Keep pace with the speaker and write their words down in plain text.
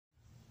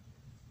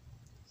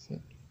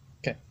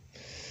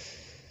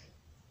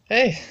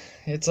Hey,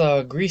 it's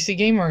a greasy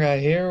gamer guy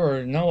here,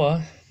 or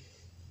Noah.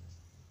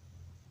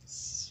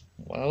 It's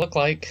what I look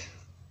like.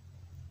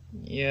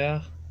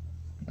 Yeah,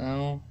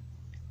 no.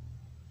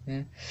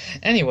 Eh.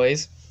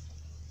 Anyways,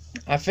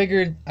 I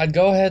figured I'd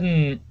go ahead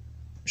and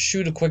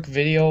shoot a quick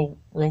video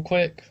real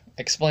quick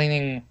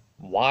explaining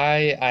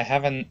why I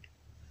haven't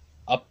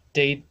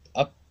update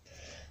up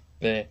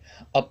the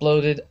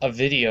uploaded a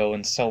video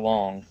in so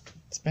long.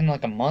 It's been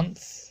like a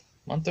month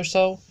or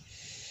so.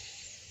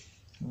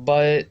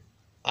 But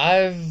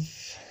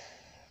I've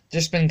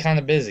just been kind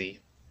of busy.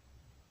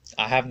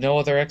 I have no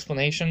other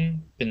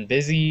explanation. Been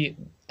busy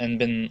and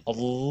been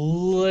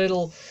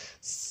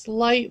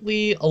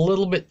slightly, a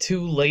little bit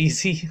too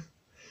lazy.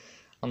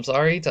 I'm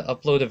sorry to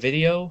upload a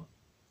video.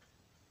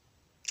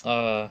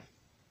 Uh,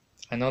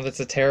 I know that's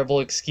a terrible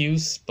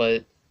excuse,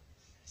 but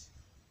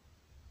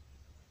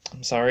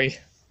I'm sorry.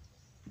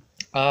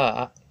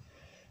 A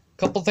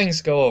couple things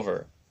to go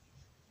over.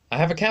 I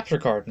have a capture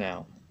card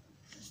now.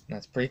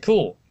 That's pretty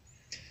cool.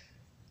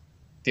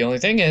 The only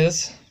thing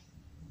is,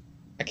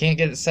 I can't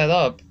get it set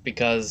up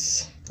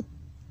because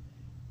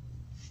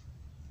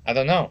I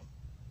don't know.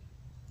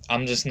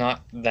 I'm just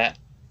not that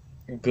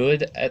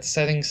good at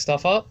setting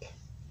stuff up.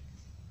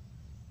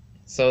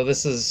 So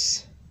this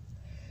is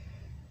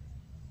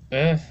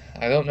I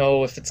don't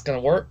know if it's gonna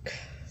work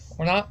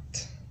or not.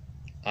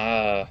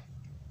 Uh,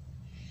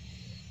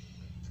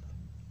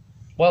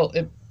 well,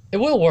 it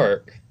will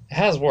work. It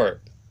has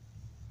worked.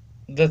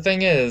 The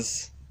thing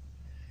is,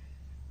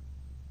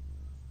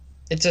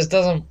 it just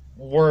doesn't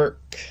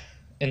work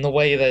in the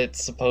way that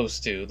it's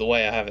supposed to, the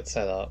way I have it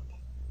set up.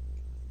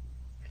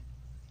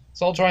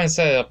 So I'll try and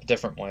set it up a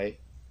different way.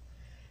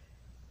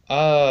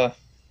 Uh,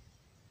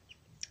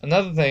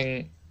 Another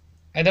thing,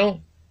 I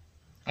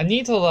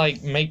need to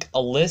like make a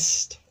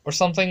list or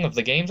something of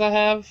the games I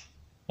have.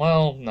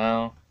 Well,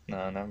 no,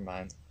 never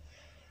mind.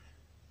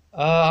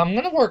 I'm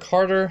gonna work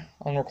harder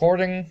on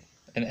recording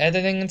and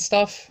editing and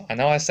stuff. I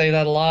know I say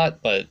that a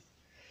lot, but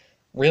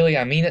really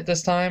I mean it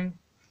this time.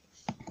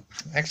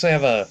 I actually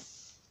have a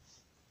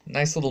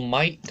nice little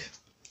mic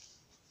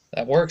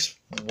that works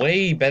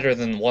way better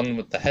than one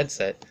with the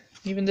headset.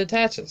 Even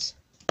detaches.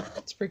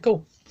 It's pretty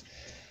cool.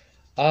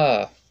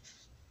 I'll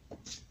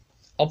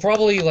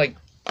probably like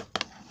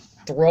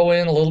throw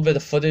in a little bit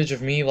of footage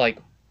of me like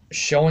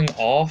showing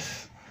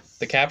off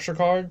the capture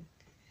card.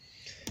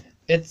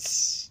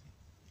 It's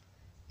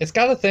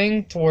got a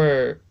thing to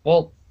where,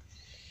 well,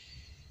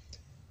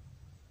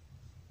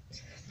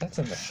 that's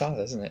in the shot,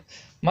 isn't it?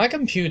 My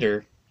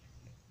computer,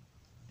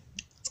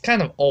 it's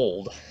kind of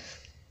old.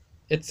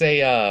 It's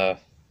a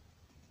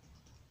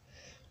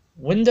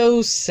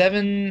Windows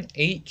 7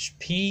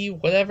 HP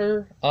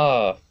whatever.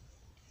 And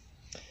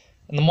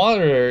the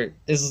monitor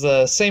is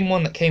the same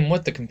one that came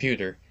with the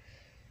computer.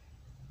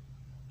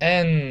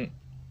 And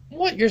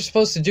what you're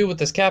supposed to do with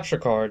this capture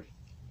card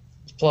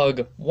is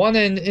plug one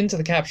end into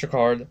the capture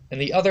card and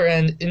the other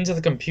end into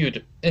the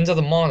computer, into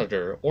the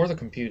monitor or the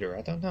computer,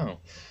 I don't know.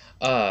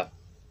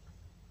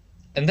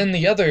 And then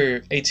the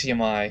other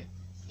HDMI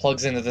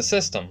plugs into the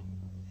system.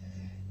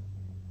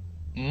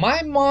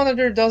 My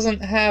monitor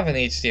doesn't have an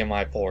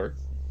HDMI port.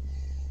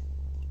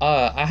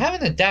 I have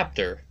an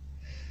adapter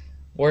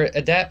where it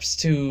adapts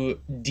to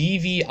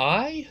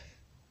DVI,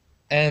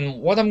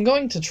 and what I'm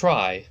going to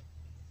try,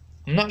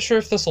 I'm not sure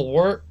if this will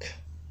work,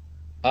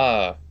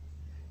 but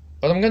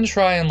I'm going to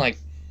try and like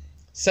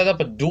set up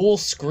a dual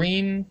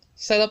screen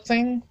setup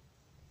thing.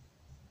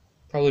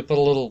 Probably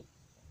put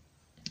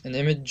an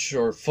image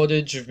or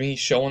footage of me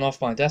showing off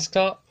my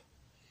desktop.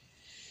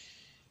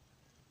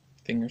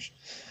 Fingers.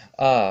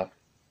 But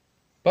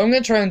I'm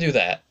going to try and do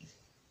that.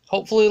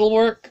 Hopefully it'll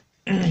work.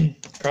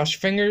 Cross your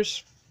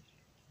fingers.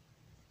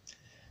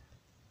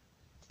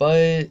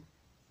 But,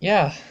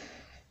 yeah.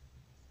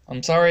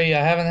 I'm sorry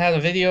I haven't had a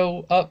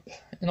video up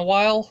in a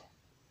while.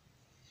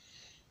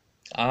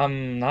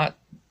 I'm not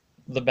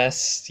the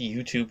best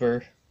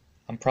YouTuber.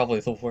 I'm probably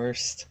the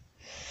worst.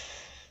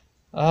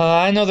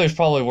 I know there's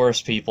probably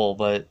worse people,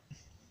 but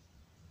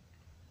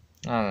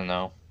I don't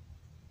know.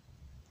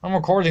 I'm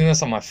recording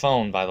this on my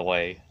phone, by the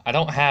way. I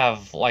don't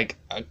have, like,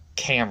 a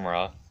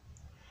camera.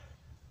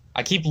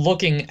 I keep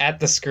looking at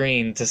the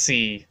screen to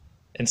see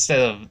instead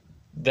of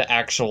the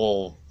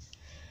actual...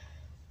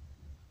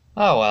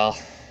 Oh well.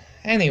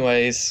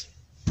 Anyways,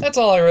 that's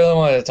all I really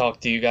wanted to talk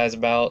to you guys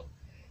about.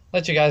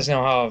 Let you guys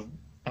know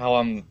how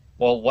I'm,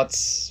 well,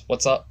 what's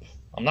up.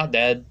 I'm not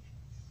dead.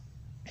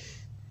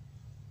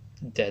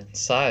 Dead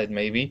inside,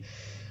 maybe.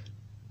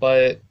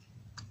 But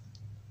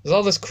there's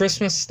all this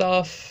Christmas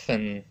stuff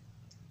and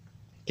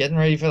getting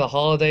ready for the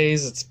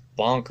holidays. It's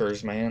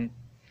bonkers, man.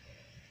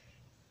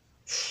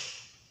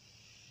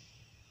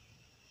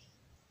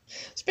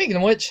 Speaking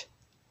of which,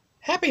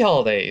 happy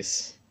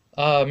holidays.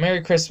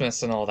 Merry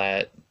Christmas and all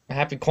that.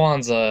 Happy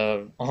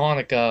Kwanzaa,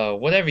 Hanukkah,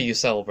 whatever you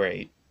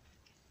celebrate.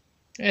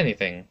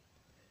 Anything.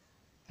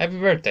 Happy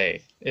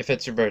birthday, if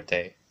it's your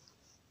birthday.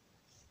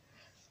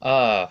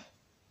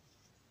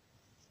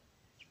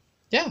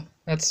 Yeah,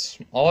 that's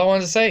all I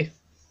wanted to say.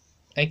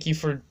 Thank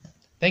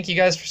you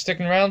guys for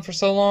sticking around for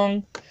so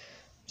long.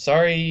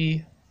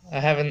 sorry I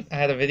haven't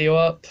had a video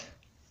up.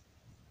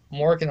 I'm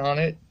working on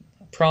it.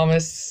 I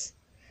promise.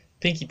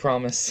 Pinky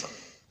promise.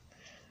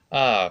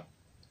 I'll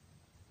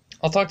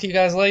talk to you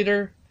guys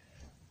later.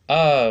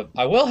 I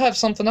will have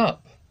something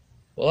up.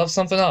 We'll have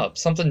something up.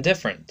 Something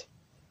different.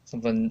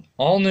 Something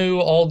all new,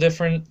 all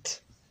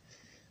different.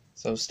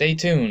 So stay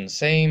tuned.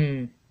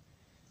 Same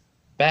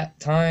bat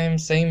time,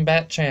 same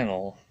bat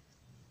channel.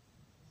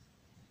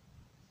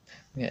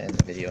 I'm gonna end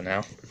the video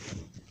now.